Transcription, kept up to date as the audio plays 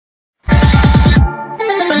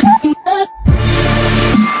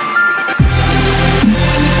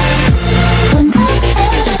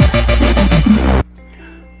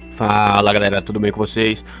Fala galera, tudo bem com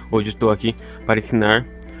vocês? Hoje estou aqui para ensinar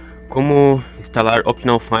como instalar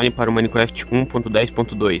OptiFine para o Minecraft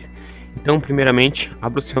 1.10.2. Então, primeiramente,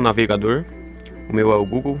 abra o seu navegador. O meu é o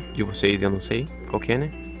Google, de vocês eu não sei qual que é,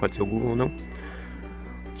 né? Pode ser o Google ou não.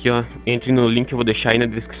 Aqui ó, entre no link que eu vou deixar aí na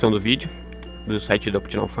descrição do vídeo, do site do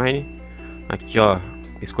OptiFine. Aqui ó,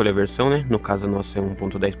 escolha a versão, né? No caso a nossa é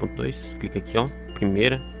 1.10.2. Clica aqui ó,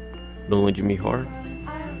 primeira, download mirror.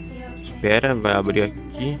 Espera, vai abrir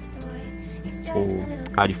aqui o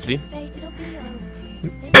AdFree.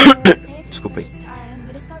 Desculpa aí.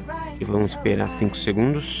 E vamos esperar 5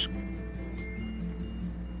 segundos.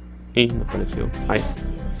 Ih, não apareceu. Aí.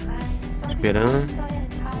 Esperando.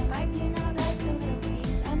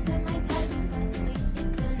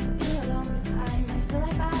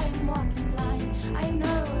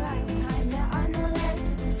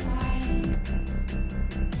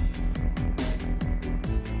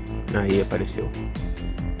 Aí apareceu.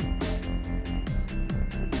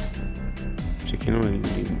 Isso aqui não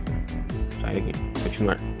sai aqui.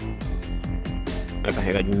 Continuar. Vai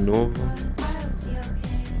carregar de novo.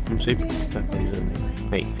 Não sei porque está atualizando.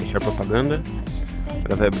 Aí, fechar propaganda.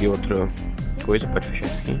 Agora vai abrir outra coisa. Pode fechar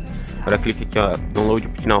isso aqui. Agora clique aqui ó. Download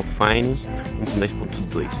OptiFine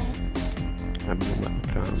 1.10.2. Abre uma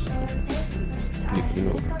outra. Clique de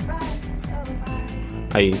novo.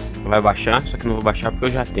 Aí, vai baixar, só que não vou baixar porque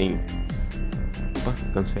eu já tenho. Opa,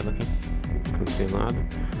 cancela aqui. Cancelado.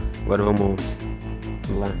 Agora vamos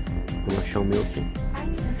lá. Vamos achar o meu aqui.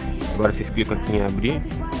 Agora vocês clicam aqui em abrir.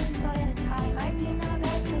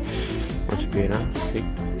 Vamos esperar.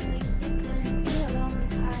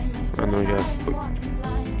 Ah não, já foi.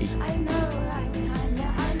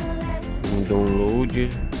 Um download.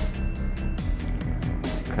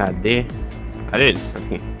 Cadê? Cadê ele?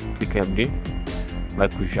 Aqui. Clica em abrir. Vai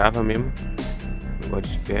pro Java mesmo. Agora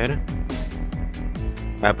espera.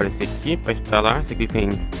 Vai aparecer aqui para instalar. Você clica em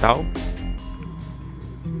install.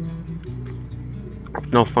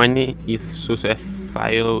 OptiFine is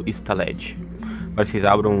file installed. Agora vocês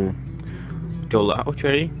abram o teu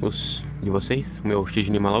launcher aí, os de vocês, o meu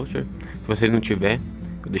xnima launcher. Se vocês não tiver,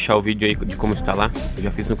 vou deixar o vídeo aí de como instalar. Eu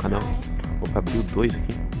já fiz no canal. Vou abrir o 2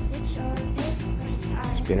 aqui.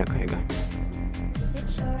 Esperar carregar.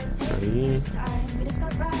 Aí.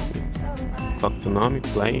 Coloca o nome,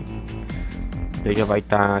 play. Ele já vai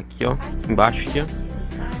estar aqui ó, embaixo aqui ó.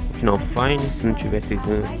 OptiFine, se não tiver vocês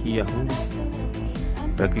vão aqui e arruma.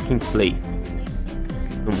 Agora clique em play.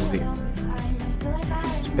 Vamos ver.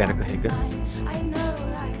 Espera carregar.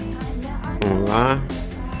 Vamos lá.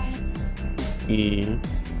 E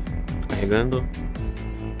carregando.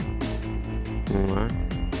 Vamos lá.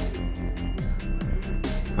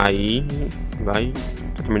 Aí vai.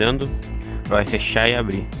 Tá terminando. Vai fechar e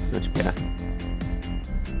abrir. Vamos esperar.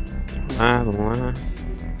 Vamos lá.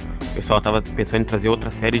 O pessoal tava pensando em trazer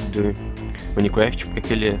outra série do Minecraft, porque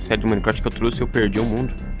aquele série do Minecraft que eu trouxe eu perdi o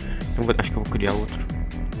mundo. Então acho que eu vou criar outro.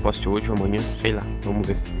 Posso ser hoje ou amanhã, sei lá. Vamos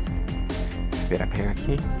ver. Esperar carregar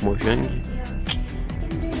aqui. Mojang.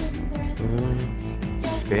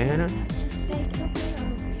 Espera.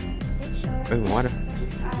 Vai embora.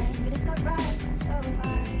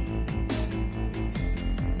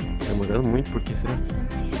 Tá demorando muito, porque será?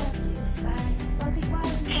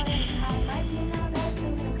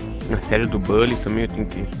 Na série do Bully também eu tenho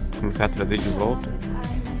que começar a trazer de volta.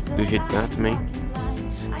 Do GTA também.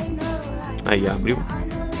 Aí abriu.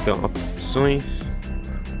 Então, opções.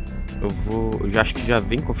 Eu já acho que já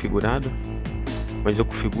vem configurado. Mas eu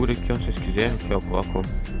configuro aqui ó, se vocês quiserem. Aqui eu coloco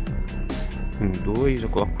em 2, eu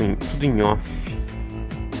coloco tudo em off.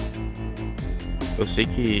 Eu sei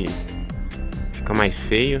que fica mais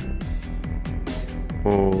feio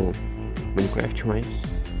o Minecraft, mas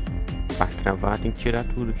para travar tem que tirar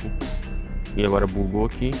tudo aqui. E agora bugou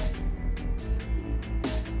aqui.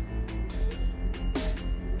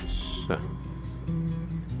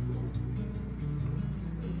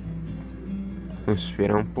 Vamos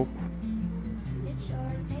esperar um pouco.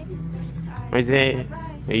 Mas é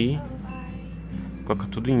aí. Coloca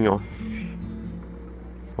tudo em off.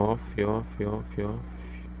 Off.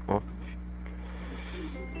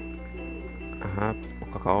 Vou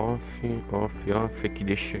colocar off aqui,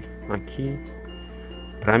 deixa aqui.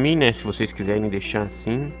 Pra mim, né, se vocês quiserem deixar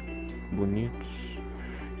assim, bonitos.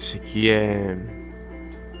 Isso aqui é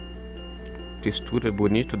textura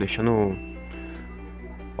bonito, deixando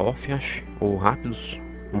off, acho, ou rápidos.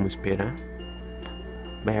 Vamos esperar.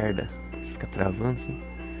 Merda, fica travando assim.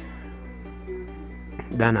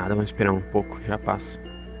 Dá nada, vamos esperar um pouco, já passa.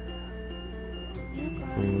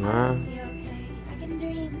 Vamos lá.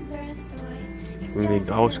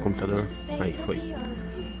 Legal esse computador. Aí foi.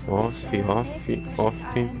 off.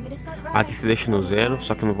 Aqui se deixa no 0,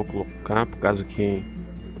 só que eu não vou colocar por causa que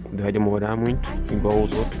vai demorar muito, igual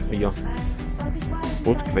os outros aí, ó.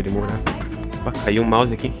 Outro que vai demorar. Opa, caiu o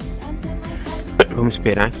mouse aqui. Vamos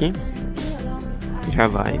esperar aqui. Já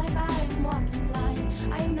vai.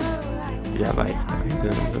 Tá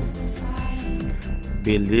carregando.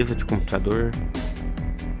 Beleza de computador.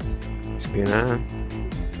 Esperar.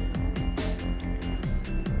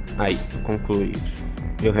 Aí, concluído.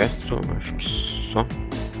 E o resto, acho que só.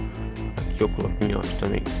 Aqui eu coloco em off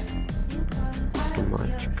também.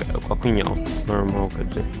 Automática. Eu coloco em alto. Normal, quer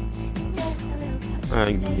dizer.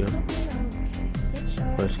 Aí, ó.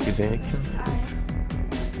 Agora se quiser aqui, ó.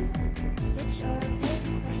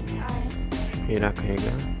 Esperar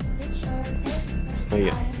carregar. Aí,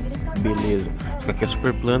 ó. Beleza. Isso aqui é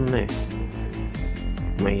super plano, né?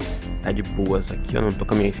 Mas tá de boas aqui. Eu não tô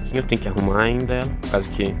com a minha skin, eu tenho que arrumar ainda ela. Por causa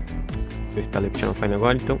que eu instalei o OptiFine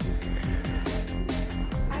agora, então.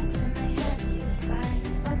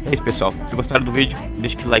 É isso, pessoal. Se gostaram do vídeo,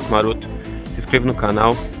 deixa aquele like maroto. Se inscreva no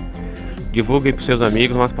canal. Divulguem pros seus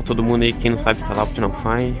amigos, mostra pra todo mundo aí quem não sabe instalar o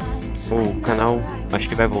OptiFine. O canal acho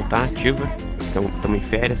que vai voltar ativa. Então estamos em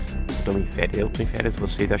férias. Eu tô em férias,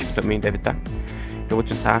 vocês acho que também devem estar. Então vou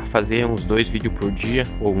tentar fazer uns 2 vídeos por dia,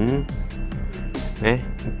 ou 1, né?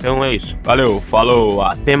 Então é isso. Valeu, falou,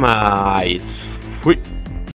 até mais. Fui!